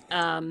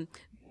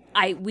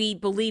we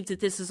believe that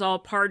this is all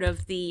part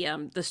of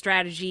the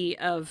strategy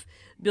of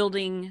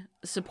building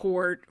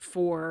support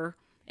for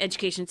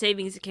education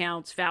savings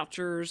accounts,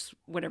 vouchers,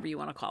 whatever you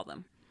want to call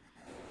them.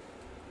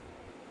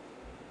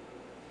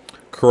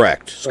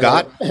 Correct.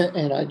 Scott?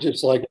 And I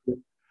just like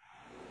to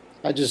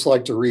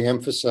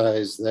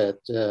reemphasize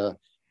that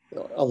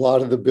a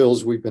lot of the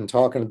bills we've been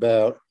talking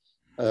about,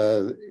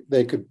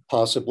 they could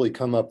possibly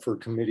come up for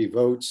committee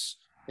votes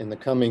in the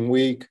coming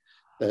week.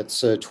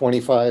 That's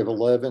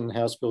 2511,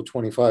 House Bill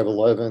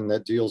 2511,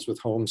 that deals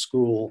with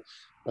homeschool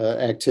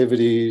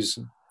activities.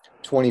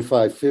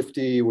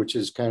 2550, which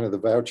is kind of the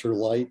voucher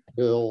light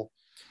bill.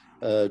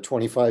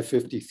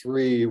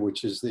 2553,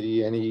 which is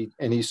the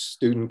any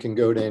student can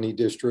go to any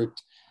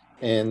district.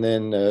 And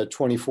then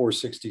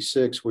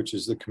 2466, which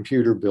is the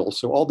computer bill.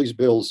 So all these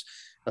bills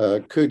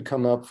could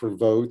come up for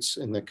votes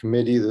in the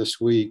committee this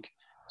week.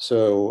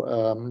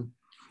 So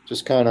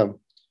just kind of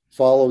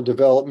follow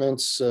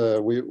developments.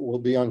 We will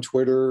be on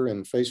Twitter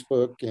and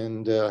Facebook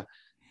and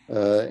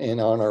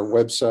on our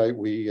website.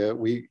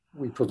 We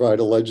provide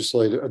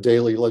a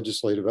daily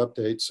legislative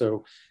update.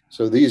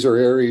 So these are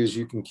areas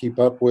you can keep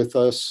up with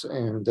us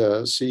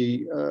and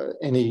see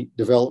any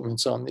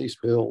developments on these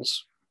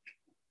bills.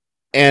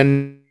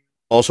 And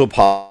also,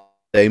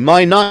 they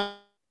might not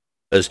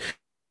as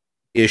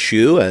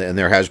issue, and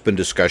there has been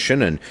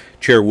discussion, and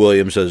Chair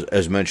Williams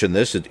has mentioned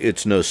this.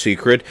 It's no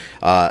secret.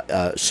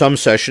 Some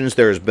sessions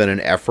there has been an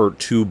effort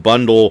to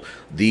bundle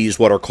these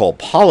what are called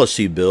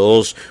policy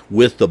bills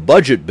with the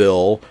budget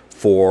bill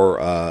for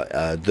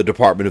the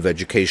Department of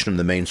Education and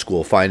the main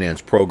school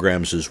finance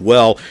programs as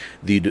well.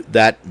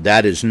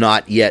 That is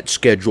not yet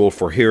scheduled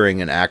for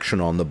hearing and action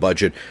on the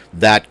budget.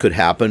 That could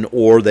happen,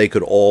 or they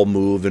could all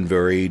move in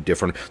very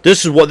different.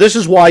 This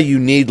is why you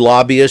need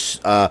lobbyists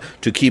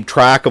to keep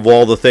track of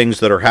all the things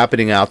that are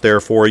happening out there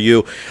for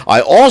you.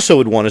 I also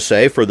would want to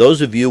say, for those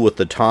of you with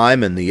the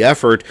time and the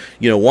effort,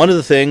 one of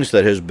the things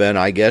that has been,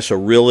 I guess, a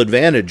real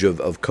advantage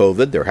of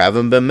COVID, there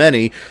haven't been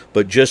many,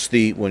 but just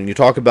when you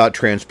talk about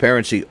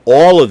transparency,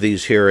 all of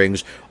these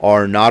hearings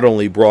are not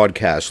only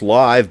broadcast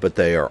live, but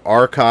they are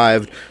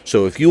archived.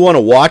 So if you want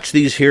to watch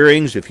these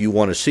hearings, if you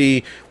want to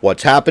see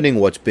what's happening,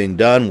 what's being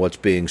done, what's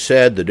being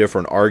said, the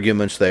different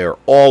arguments, they are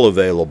all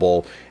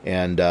available.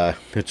 And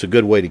it's a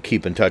good way to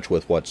keep in touch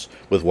with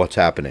what's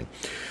happening.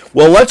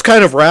 Well, let's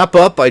kind of wrap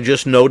up by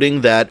just noting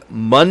that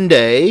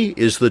Monday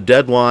is the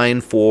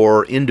deadline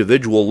for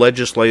individual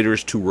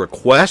legislators to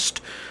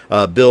request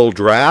bill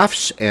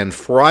drafts, and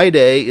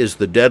Friday is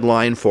the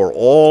deadline for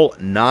all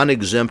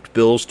non-exempt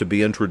bills to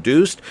be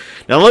introduced.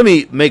 Now, let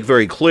me make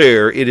very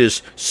clear, it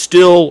is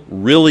still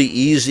really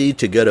easy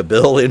to get a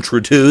bill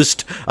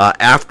introduced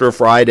after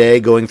Friday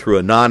going through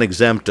a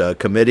non-exempt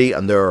committee,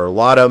 and there are a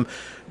lot of them.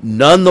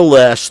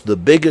 Nonetheless, the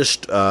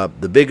biggest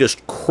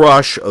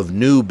crush of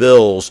new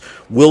bills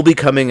will be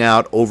coming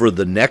out over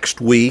the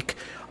next week.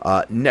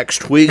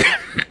 Next week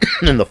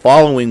and the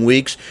following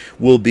weeks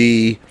will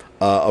be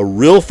a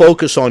real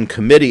focus on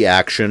committee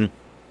action.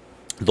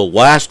 The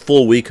last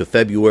full week of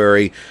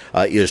February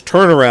is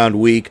turnaround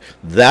week.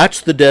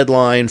 That's the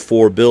deadline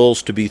for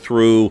bills to be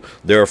through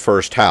their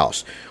first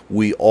house.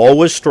 we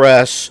always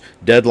stress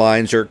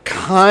deadlines are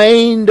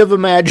kind of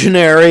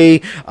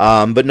imaginary,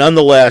 but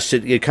nonetheless,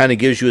 it kind of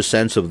gives you a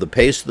sense of the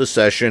pace of the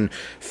session.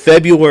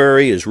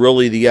 February is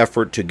really the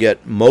effort to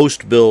get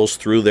most bills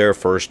through their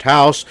first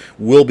house.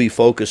 We'll be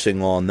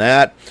focusing on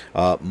that.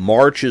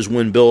 March is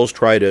when bills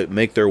try to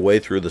make their way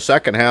through the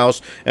second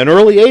house, and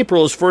early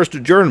April is first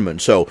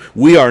adjournment. So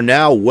we are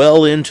now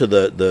well into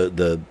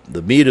the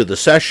meat of the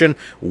session.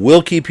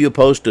 We'll keep you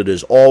posted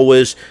as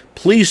always.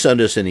 Please send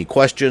us any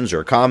questions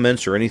or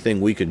comments or anything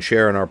we can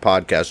share in our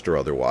podcast or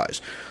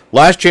otherwise.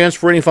 Last chance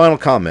for any final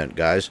comment,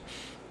 guys.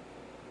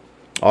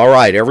 All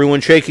right,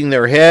 everyone shaking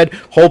their head.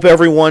 Hope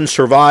everyone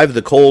survived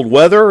the cold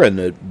weather and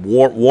the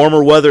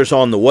warmer weather's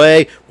on the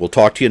way. We'll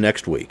talk to you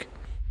next week.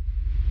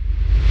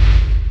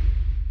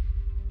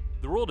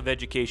 The world of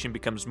education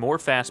becomes more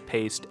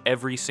fast-paced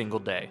every single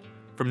day.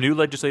 From new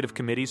legislative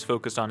committees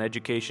focused on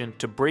education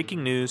to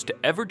breaking news to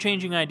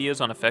ever-changing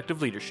ideas on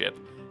effective leadership,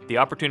 the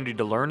opportunity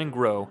to learn and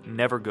grow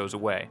never goes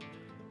away.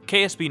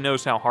 KSB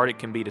knows how hard it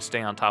can be to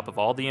stay on top of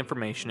all the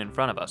information in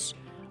front of us.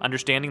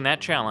 Understanding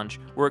that challenge,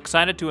 we're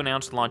excited to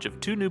announce the launch of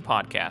 2 new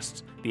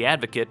podcasts, The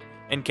Advocate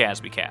and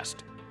KSBcast.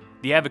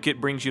 The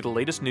Advocate brings you the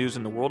latest news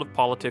in the world of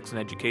politics and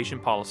education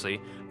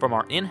policy from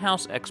our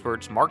in-house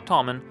experts Mark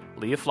Tallman,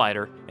 Leah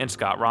Fleiter, and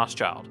Scott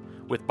Rothschild.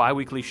 With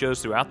bi-weekly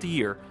shows throughout the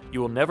year,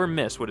 you will never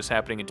miss what is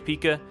happening in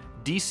Topeka,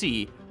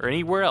 D.C., or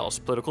anywhere else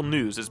political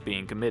news is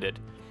being committed.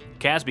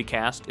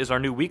 KSBcast is our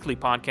new weekly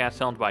podcast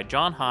helmed by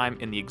John Heim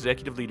and the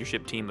executive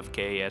leadership team of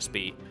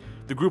KASB.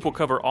 The group will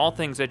cover all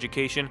things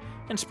education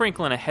and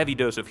sprinkle in a heavy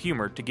dose of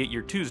humor to get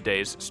your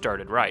Tuesdays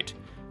started right.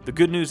 The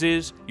good news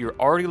is, you're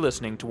already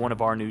listening to one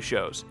of our new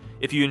shows.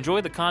 If you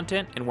enjoy the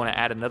content and want to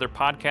add another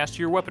podcast to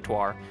your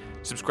repertoire,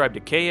 subscribe to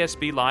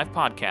KSB Live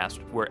Podcast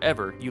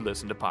wherever you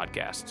listen to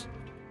podcasts.